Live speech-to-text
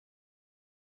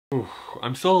Ooh,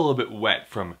 I'm still a little bit wet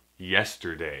from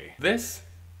yesterday. This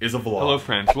is a vlog. Hello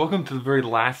friends, welcome to the very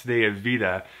last day of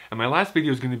VEDA, and my last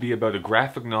video is going to be about a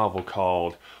graphic novel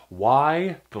called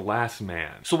Why the Last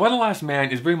Man. So Why the Last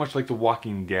Man is very much like The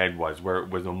Walking Dead was, where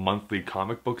it was a monthly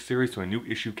comic book series, so a new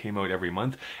issue came out every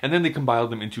month, and then they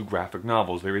compiled them into graphic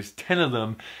novels. There is 10 of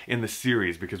them in the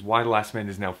series, because Why the Last Man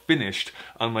is now finished,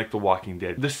 unlike The Walking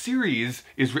Dead. The series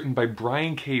is written by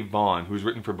Brian K. Vaughan, who's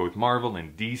written for both Marvel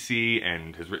and DC,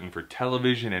 and has written for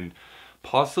television and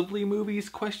possibly movies,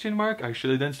 question mark? I should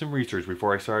have done some research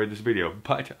before I started this video,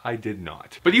 but I did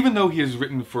not. But even though he has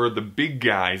written for the big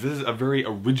guys, this is a very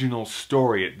original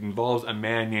story. It involves a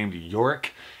man named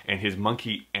Yorick and his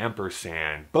monkey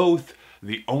Ampersand, both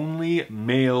the only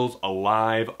males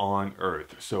alive on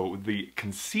Earth. So the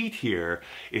conceit here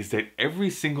is that every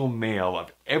single male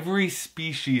of every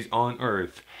species on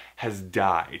Earth has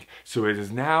died. So it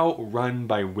is now run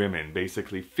by women.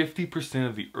 Basically 50%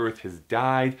 of the Earth has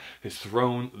died, has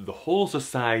thrown the whole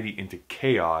society into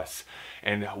chaos.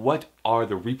 And what are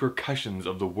the repercussions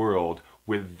of the world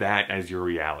with that as your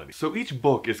reality? So each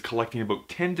book is collecting about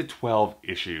 10 to 12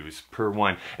 issues per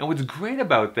one. And what's great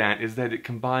about that is that it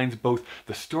combines both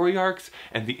the story arcs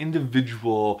and the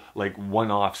individual, like,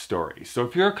 one-off stories. So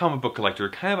if you're a comic book collector,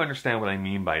 you kind of understand what I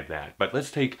mean by that. But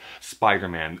let's take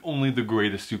Spider-Man, only the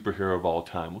greatest superhero of all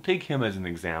time. We'll take him as an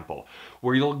example,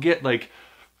 where you'll get, like,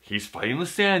 he's fighting the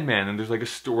Sandman, and there's like a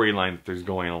storyline that there's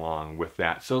going along with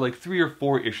that. So like 3 or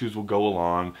 4 issues will go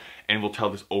along and will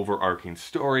tell this overarching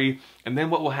story, and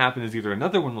then what will happen is either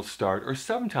another one will start, or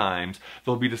sometimes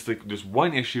there'll be this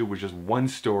one issue with just one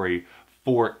story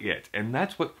for it. And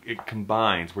that's what it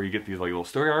combines, where you get these like little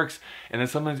story arcs, and then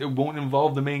sometimes it won't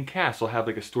involve the main cast. It'll have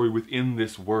like a story within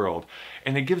this world,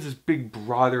 and it gives this big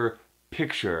broader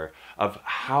picture of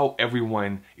how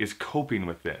everyone is coping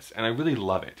with this, and I really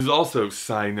love it. There's also,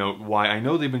 side note, why I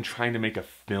know they've been trying to make a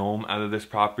film out of this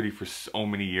property for so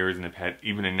many years, and have had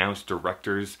even announced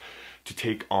directors to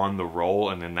take on the role,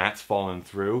 and then that's fallen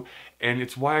through, and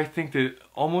it's why I think that it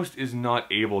almost is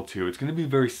not able to. It's going to be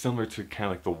very similar to kind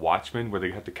of like The Watchmen, where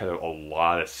they have to cut out a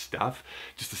lot of stuff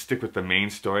just to stick with the main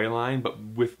storyline, but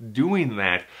with doing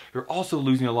that, you're also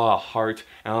losing a lot of heart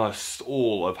and a lot of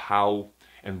soul of how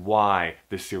and why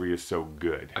this series is so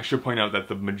good. I should point out that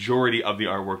the majority of the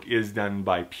artwork is done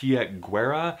by Piet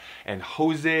Guerra and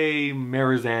Jose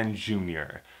Marizan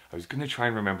Jr. I was gonna try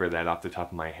and remember that off the top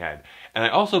of my head. And I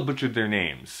also butchered their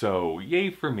names, so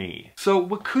yay for me. So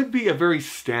what could be a very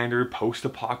standard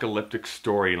post-apocalyptic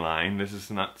storyline, this is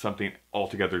not something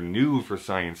altogether new for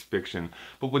science fiction,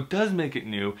 but what does make it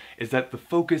new is that the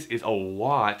focus is a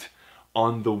lot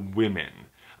on the women.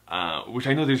 Which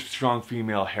I know there's strong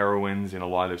female heroines in a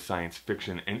lot of science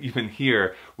fiction, and even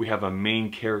here we have a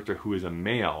main character who is a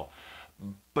male,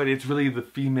 but it's really the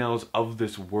females of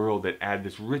this world that add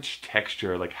this rich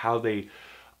texture, like how they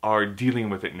are dealing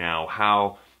with it now,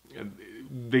 how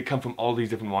they come from all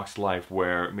these different walks of life,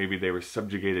 where maybe they were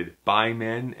subjugated by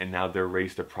men and now they're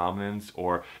raised to prominence,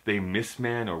 or they miss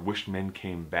men or wish men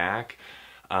came back.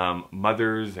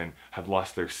 Mothers and have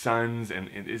lost their sons, and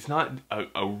it's not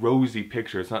a rosy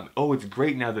picture. It's not, oh, it's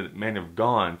great now that men have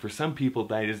gone. For some people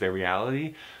that is their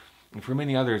reality, and for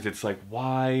many others it's like,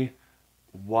 why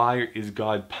is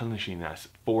God punishing us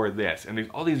for this? And there's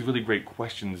all these really great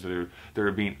questions that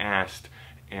are being asked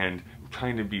and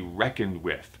trying to be reckoned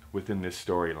with within this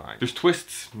storyline. There's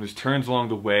twists, there's turns along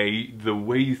the way. The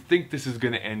way you think this is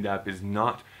going to end up is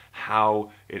not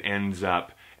how it ends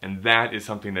up. And that is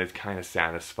something that's kind of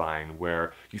satisfying,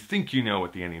 where you think you know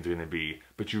what the ending's going to be,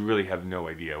 but you really have no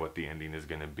idea what the ending is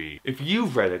going to be. If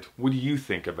you've read it, what do you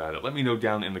think about it? Let me know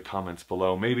down in the comments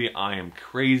below. Maybe I am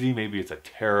crazy, maybe it's a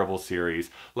terrible series.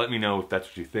 Let me know if that's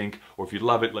what you think, or if you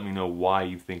love it, let me know why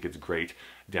you think it's great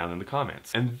down in the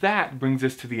comments. And that brings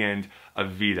us to the end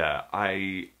of VEDA.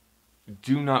 I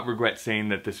do not regret saying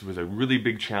that this was a really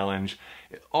big challenge.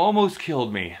 It almost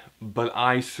killed me, but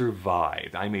I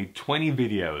survived. I made 20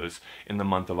 videos in the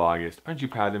month of August. Aren't you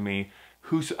proud of me?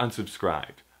 Who's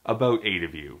unsubscribed? About 8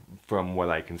 of you, from what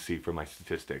I can see from my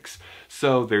statistics.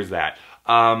 So there's that.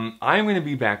 I'm going to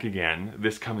be back again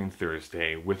this coming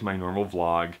Thursday with my normal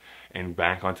vlog, and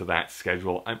back onto that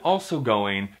schedule. I'm also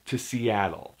going to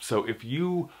Seattle. So if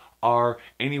you are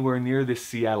anywhere near this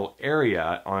Seattle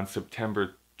area on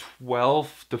September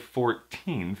 12th to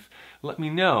 14th, let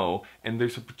me know, and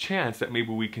there's a chance that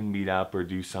maybe we can meet up or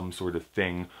do some sort of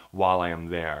thing while I am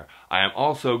there. I am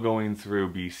also going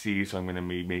through BC, so I'm going to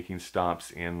be making stops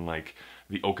in like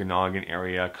the Okanagan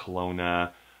area,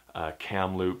 Kelowna,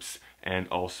 Kamloops, and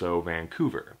also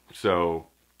Vancouver. So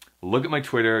look at my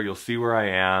Twitter, you'll see where I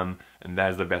am, and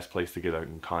that is the best place to get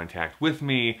in contact with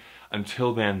me.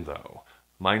 Until then though,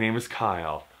 my name is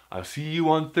Kyle. I'll see you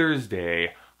on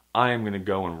Thursday. I am gonna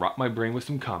go and rot my brain with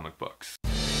some comic books.